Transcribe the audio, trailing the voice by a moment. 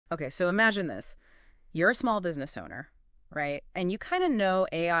Okay, so imagine this. You're a small business owner, right? And you kind of know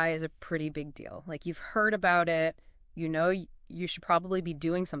AI is a pretty big deal. Like you've heard about it, you know you should probably be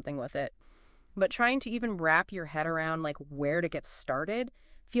doing something with it. But trying to even wrap your head around like where to get started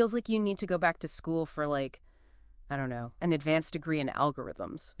feels like you need to go back to school for like, I don't know, an advanced degree in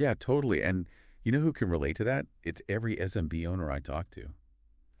algorithms. Yeah, totally. And you know who can relate to that? It's every SMB owner I talk to.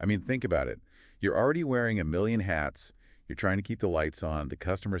 I mean, think about it. You're already wearing a million hats. You're trying to keep the lights on, the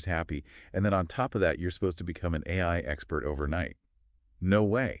customer's happy, and then on top of that, you're supposed to become an AI expert overnight. No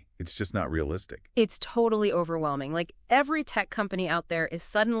way. It's just not realistic. It's totally overwhelming. Like every tech company out there is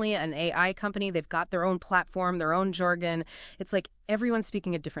suddenly an AI company. They've got their own platform, their own jargon. It's like everyone's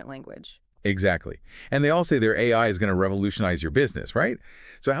speaking a different language. Exactly. And they all say their AI is going to revolutionize your business, right?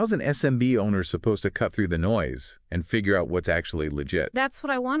 So how's an SMB owner supposed to cut through the noise and figure out what's actually legit? That's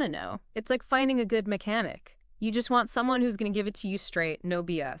what I want to know. It's like finding a good mechanic. You just want someone who's going to give it to you straight, no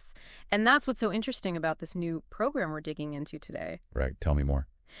BS. And that's what's so interesting about this new program we're digging into today. Right. Tell me more.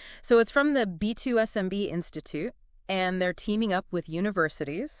 So it's from the B2SMB Institute, and they're teaming up with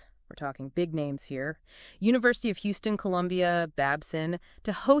universities. We're talking big names here. University of Houston, Columbia, Babson,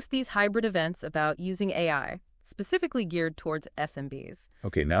 to host these hybrid events about using AI, specifically geared towards SMBs.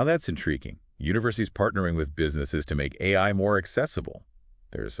 Okay, now that's intriguing. Universities partnering with businesses to make AI more accessible.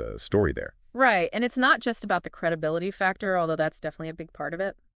 There's a story there. Right, and it's not just about the credibility factor, although that's definitely a big part of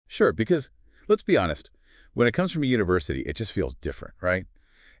it. Sure, because let's be honest, when it comes from a university, it just feels different, right?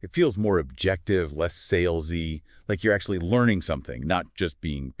 It feels more objective, less salesy, like you're actually learning something, not just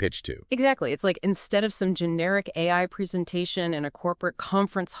being pitched to. Exactly. It's like instead of some generic AI presentation in a corporate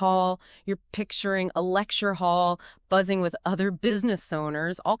conference hall, you're picturing a lecture hall buzzing with other business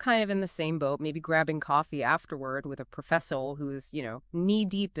owners, all kind of in the same boat, maybe grabbing coffee afterward with a professor who's,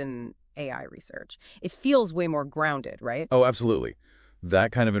 knee-deep in AI research. It feels way more grounded, right? Oh, absolutely.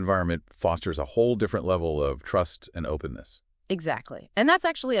 That kind of environment fosters a whole different level of trust and openness. Exactly. And that's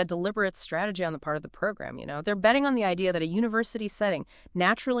actually a deliberate strategy on the part of the program, They're betting on the idea that a university setting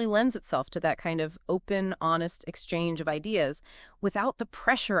naturally lends itself to that kind of open, honest exchange of ideas without the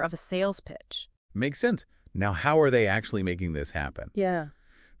pressure of a sales pitch. Makes sense. Now, how are they actually making this happen? Yeah.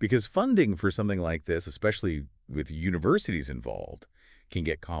 Because funding for something like this, especially with universities involved, can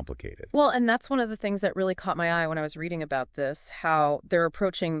get complicated. Well, and that's one of the things that really caught my eye when I was reading about this, how they're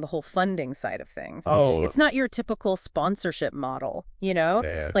approaching the whole funding side of things. Oh. It's not your typical sponsorship model,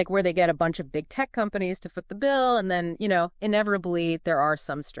 Yeah. like where they get a bunch of big tech companies to foot the bill, and then, inevitably there are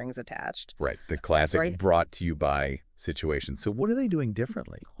some strings attached. Right. The classic Right. brought to you by situation. So what are they doing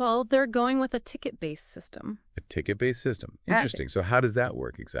differently? Well, they're going with a ticket-based system. A ticket-based system. Interesting. So how does that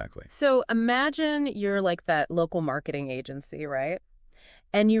work exactly? So imagine you're like that local marketing agency, right?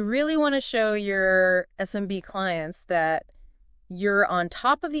 And you really want to show your SMB clients that you're on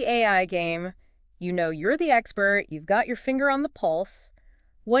top of the AI game, you're the expert, you've got your finger on the pulse.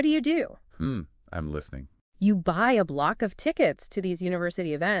 What do? I'm listening. You buy a block of tickets to these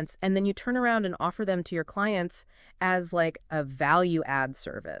university events, and then you turn around and offer them to your clients as like a value add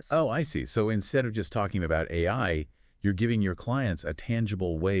service. Oh, I see. So instead of just talking about AI, you're giving your clients a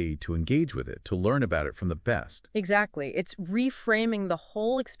tangible way to engage with it, to learn about it from the best. Exactly. It's reframing the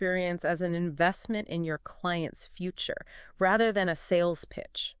whole experience as an investment in your client's future rather than a sales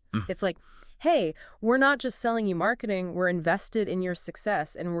pitch. It's like, hey, we're not just selling you marketing, we're invested in your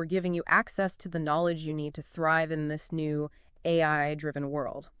success, and we're giving you access to the knowledge you need to thrive in this new AI-driven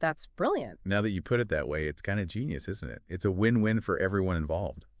world. That's brilliant. Now that you put it that way, it's kind of genius, isn't it? It's a win-win for everyone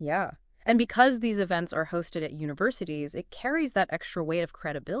involved. Yeah. And because these events are hosted at universities, it carries that extra weight of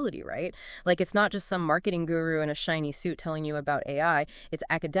credibility, right? Like it's not just some marketing guru in a shiny suit telling you about AI. It's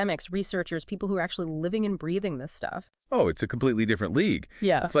academics, researchers, people who are actually living and breathing this stuff. Oh, it's a completely different league.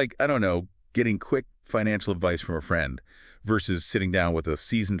 Yeah. It's like, I don't know, getting quick financial advice from a friend versus sitting down with a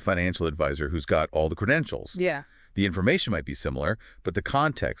seasoned financial advisor who's got all the credentials. Yeah. The information might be similar, but the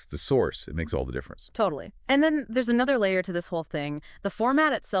context, the source, it makes all the difference. Totally. And then there's another layer to this whole thing. The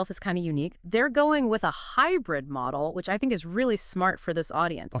format itself is kind of unique. They're going with a hybrid model, which I think is really smart for this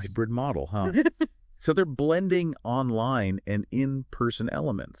audience. Hybrid model, huh? So they're blending online and in-person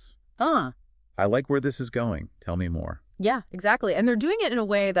elements. I like where this is going. Tell me more. Yeah, exactly. And they're doing it in a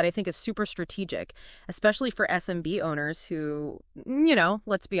way that I think is super strategic, especially for SMB owners who,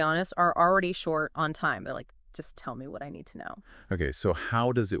 let's be honest, are already short on time. They're like, just tell me what I need to know. Okay, so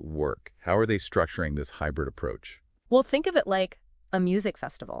how does it work? How are they structuring this hybrid approach? Well, think of it like a music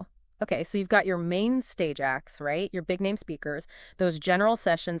festival. Okay, so you've got your main stage acts, right? Your big name speakers, those general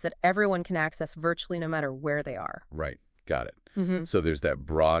sessions that everyone can access virtually no matter where they are. Right, got it. Hmm. So there's that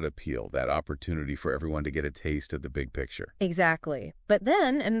broad appeal, that opportunity for everyone to get a taste of the big picture. Exactly. But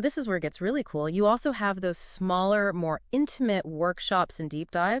then, and this is where it gets really cool, you also have those smaller, more intimate workshops and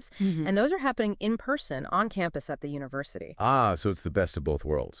deep dives, and those are happening in person on campus at the university. Ah, so it's the best of both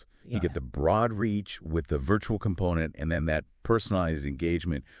worlds. You Yeah. get the broad reach with the virtual component and then that personalized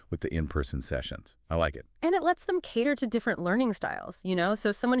engagement with the in-person sessions. I like it. And it lets them cater to different learning styles, you know?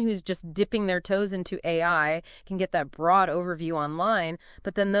 So someone who's just dipping their toes into AI can get that broad overview online,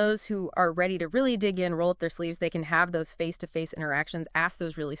 but then those who are ready to really dig in, roll up their sleeves, they can have those face-to-face interactions, ask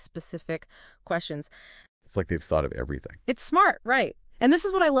those really specific questions. It's like they've thought of everything. It's smart, right? And this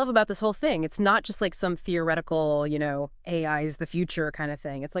is what I love about this whole thing. It's not just like some theoretical, AI is the future kind of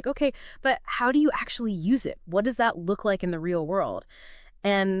thing. It's like, okay, but how do you actually use it? What does that look like in the real world?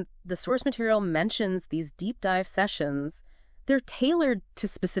 And the source material mentions these deep dive sessions. They're tailored to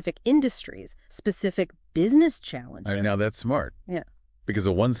specific industries, specific business challenges. Now that's smart. Yeah. Because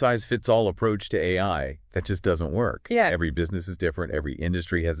a one-size-fits-all approach to AI, that just doesn't work. Yeah. Every business is different. Every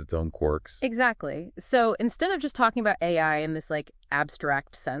industry has its own quirks. Exactly. So instead of just talking about AI in this like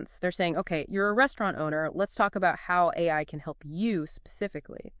abstract sense, they're saying, okay, you're a restaurant owner. Let's talk about how AI can help you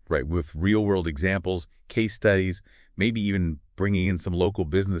specifically. Right, with real-world examples, case studies, maybe even bringing in some local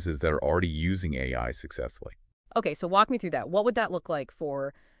businesses that are already using AI successfully. Okay, so walk me through that. What would that look like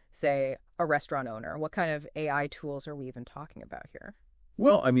for, say, a restaurant owner? What kind of AI tools are we even talking about here?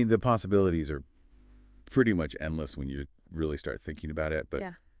 Well, I mean, the possibilities are pretty much endless when you really start thinking about it. But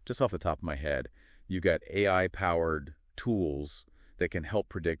Yeah. just off the top of my head, you've got AI-powered tools that can help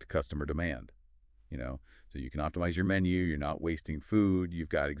predict customer demand. So you can optimize your menu. You're not wasting food. You've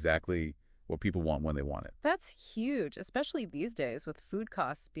got exactly what people want when they want it. That's huge, especially these days with food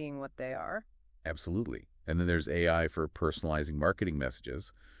costs being what they are. Absolutely. And then there's AI for personalizing marketing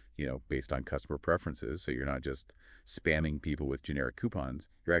messages, based on customer preferences. So you're not just spamming people with generic coupons.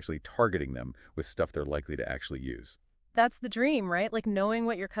 You're actually targeting them with stuff they're likely to actually use. That's the dream, right? Like knowing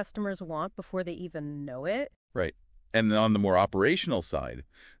what your customers want before they even know it. Right. And then on the more operational side,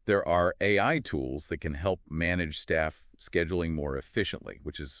 there are AI tools that can help manage staff scheduling more efficiently,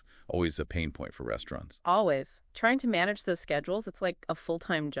 which is always a pain point for restaurants. Always. Trying to manage those schedules, it's like a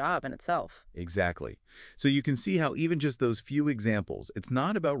full-time job in itself. Exactly. So you can see how even just those few examples, it's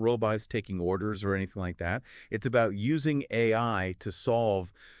not about robots taking orders or anything like that. It's about using AI to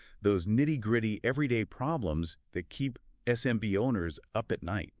solve those nitty-gritty everyday problems that keep SMB owners up at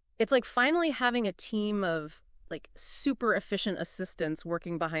night. It's like finally having a team of like super efficient assistants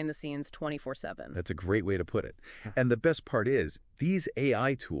working behind the scenes 24/7. That's a great way to put it. And the best part is, these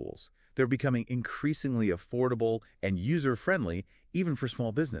AI tools, they're becoming increasingly affordable and user-friendly, even for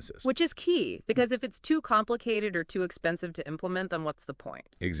small businesses. Which is key, because if it's too complicated or too expensive to implement, then what's the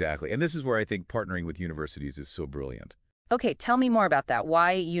point? Exactly. And this is where I think partnering with universities is so brilliant. Okay, tell me more about that.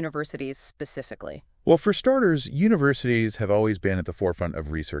 Why universities specifically? Well, for starters, universities have always been at the forefront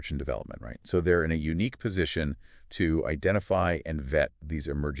of research and development, right? So they're in a unique position to identify and vet these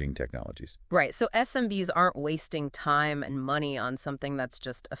emerging technologies. Right, so SMBs aren't wasting time and money on something that's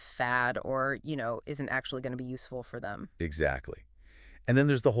just a fad or, isn't actually going to be useful for them. Exactly. And then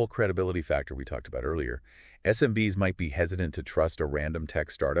there's the whole credibility factor we talked about earlier. SMBs might be hesitant to trust a random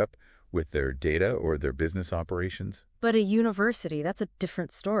tech startup with their data or their business operations. But a university, that's a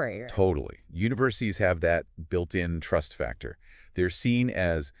different story, right? Totally. Universities have that built-in trust factor. They're seen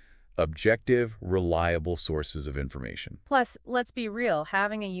as objective, reliable sources of information. Plus, let's be real,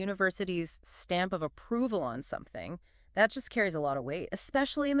 having a university's stamp of approval on something, that just carries a lot of weight,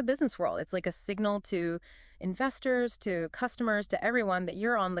 especially in the business world. It's like a signal to investors, to customers, to everyone that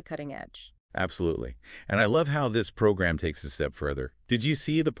you're on the cutting edge. Absolutely. And I love how this program takes a step further. Did you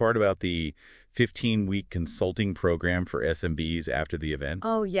see the part about the 15-week consulting program for SMBs after the event?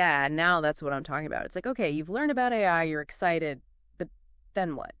 Oh, yeah, now that's what I'm talking about. It's like, okay, you've learned about AI, you're excited, but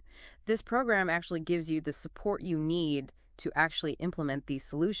then what? This program actually gives you the support you need to actually implement these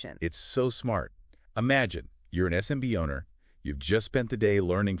solutions. It's so smart. Imagine you're an SMB owner. You've just spent the day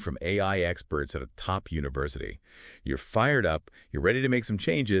learning from AI experts at a top university. You're fired up, you're ready to make some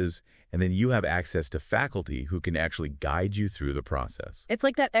changes, and then you have access to faculty who can actually guide you through the process. It's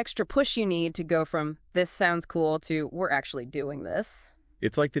like that extra push you need to go from, this sounds cool, to, we're actually doing this.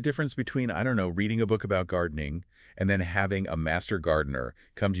 It's like the difference between, reading a book about gardening and then having a master gardener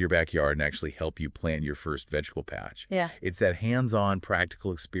come to your backyard and actually help you plant your first vegetable patch. Yeah. It's that hands-on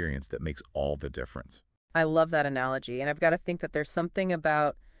practical experience that makes all the difference. I love that analogy, and I've got to think that there's something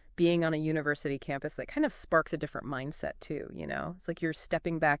about being on a university campus that kind of sparks a different mindset too, It's like you're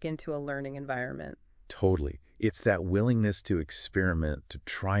stepping back into a learning environment. Totally. It's that willingness to experiment, to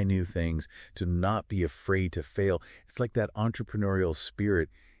try new things, to not be afraid to fail. It's like that entrepreneurial spirit.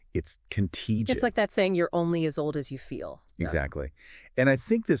 It's It's contagious. like that saying, you're only as old as you feel. Yeah. Exactly. And I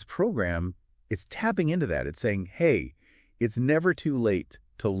think this program is tapping into that. It's saying, hey, it's never too late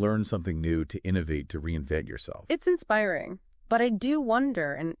to learn something new, to innovate, to reinvent yourself. It's inspiring. But I do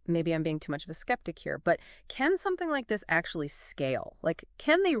wonder, and maybe I'm being too much of a skeptic here, but can something like this actually scale? Like,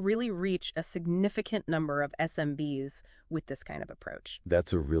 can they really reach a significant number of SMBs with this kind of approach?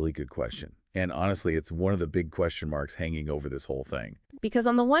 That's a really good question. And honestly, it's one of the big question marks hanging over this whole thing. Because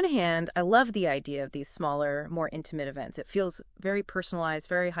on the one hand, I love the idea of these smaller, more intimate events. It feels very personalized,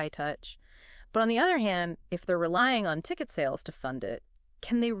 very high touch. But on the other hand, if they're relying on ticket sales to fund it,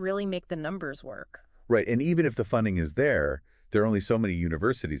 can they really make the numbers work? Right. And even if the funding is there are only so many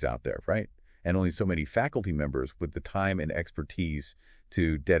universities out there, right? And only so many faculty members with the time and expertise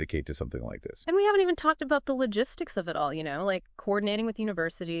to dedicate to something like this. And we haven't even talked about the logistics of it all, like coordinating with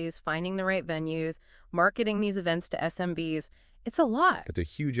universities, finding the right venues, marketing these events to SMBs. It's a lot. It's a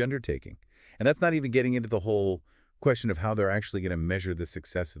huge undertaking. And that's not even getting into the whole question of how they're actually going to measure the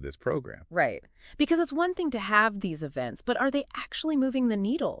success of this program. Right. Because it's one thing to have these events, but are they actually moving the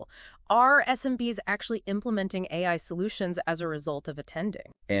needle? Are SMBs actually implementing AI solutions as a result of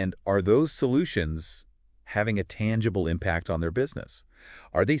attending? And are those solutions having a tangible impact on their business?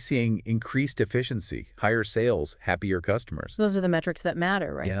 Are they seeing increased efficiency, higher sales, happier customers? Those are the metrics that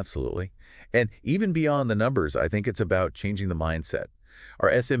matter, right? Yeah, absolutely. And even beyond the numbers, I think it's about changing the mindset. Are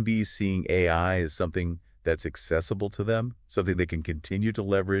SMBs seeing AI as something that's accessible to them, something they can continue to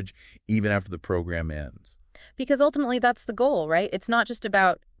leverage even after the program ends? Because ultimately that's the goal, right? It's not just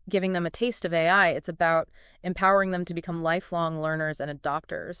about giving them a taste of AI. It's about empowering them to become lifelong learners and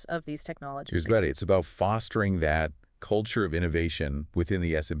adopters of these technologies. It's about fostering that culture of innovation within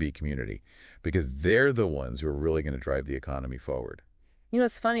the SMB community, because they're the ones who are really going to drive the economy forward.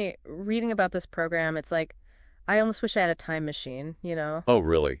 It's funny, reading about this program, it's like, I almost wish I had a time machine. Oh,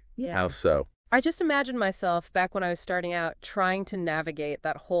 really? Yeah. How so? I just imagined myself back when I was starting out trying to navigate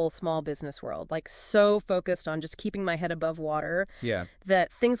that whole small business world, like so focused on just keeping my head above water Yeah.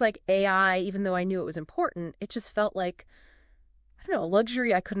 that things like AI, even though I knew it was important, it just felt like, I don't know, a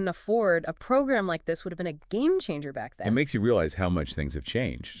luxury I couldn't afford. A program like this would have been a game changer back then. It makes you realize how much things have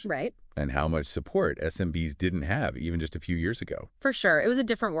changed. Right. And how much support SMBs didn't have even just a few years ago. For sure. It was a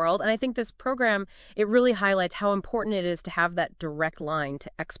different world. And I think this program, it really highlights how important it is to have that direct line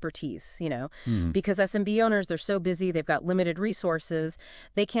to expertise, because SMB owners, they're so busy, they've got limited resources.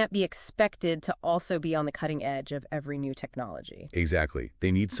 They can't be expected to also be on the cutting edge of every new technology. Exactly.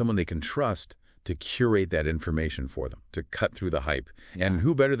 They need someone they can trust to curate that information for them, to cut through the hype. Yeah. And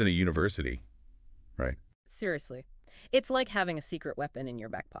who better than a university, right? Seriously. It's like having a secret weapon in your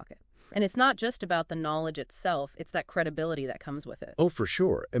back pocket. And it's not just about the knowledge itself, it's that credibility that comes with it. Oh, for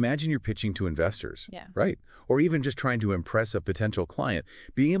sure. Imagine you're pitching to investors, Yeah. right? Or even just trying to impress a potential client.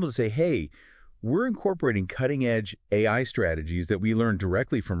 Being able to say, hey, we're incorporating cutting-edge AI strategies that we learned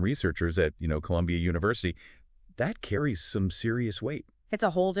directly from researchers at, Columbia University. That carries some serious weight. It's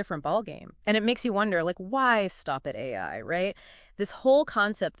a whole different ballgame. And it makes you wonder, why stop at AI, right? This whole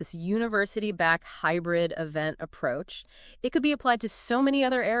concept, this university-backed hybrid event approach, it could be applied to so many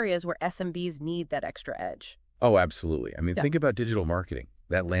other areas where SMBs need that extra edge. Oh, absolutely. Yeah. Think about digital marketing.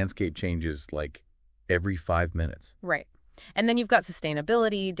 That landscape changes every 5 minutes. Right. And then you've got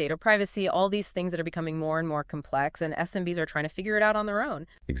sustainability, data privacy, all these things that are becoming more and more complex, and SMBs are trying to figure it out on their own.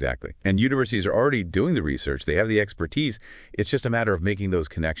 Exactly. And universities are already doing the research. They have the expertise. It's just a matter of making those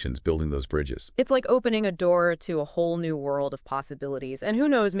connections, building those bridges. It's like opening a door to a whole new world of possibilities. And who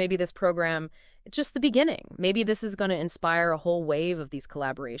knows, maybe this program, it's just the beginning. Maybe this is going to inspire a whole wave of these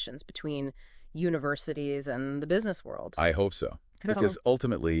collaborations between universities and the business world. I hope so. Because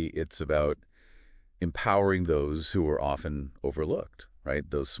ultimately, it's about empowering those who are often overlooked, right?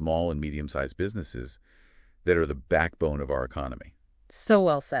 Those small and medium-sized businesses that are the backbone of our economy. So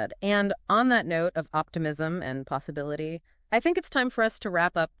well said. And on that note of optimism and possibility, I think it's time for us to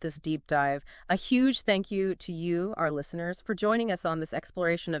wrap up this deep dive. A huge thank you to you, our listeners, for joining us on this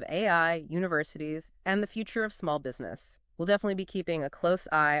exploration of AI, universities, and the future of small business. We'll definitely be keeping a close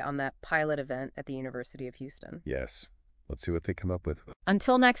eye on that pilot event at the University of Houston. Yes. Let's see what they come up with.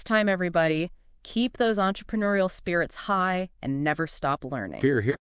 Until next time, everybody, keep those entrepreneurial spirits high and never stop learning. Here.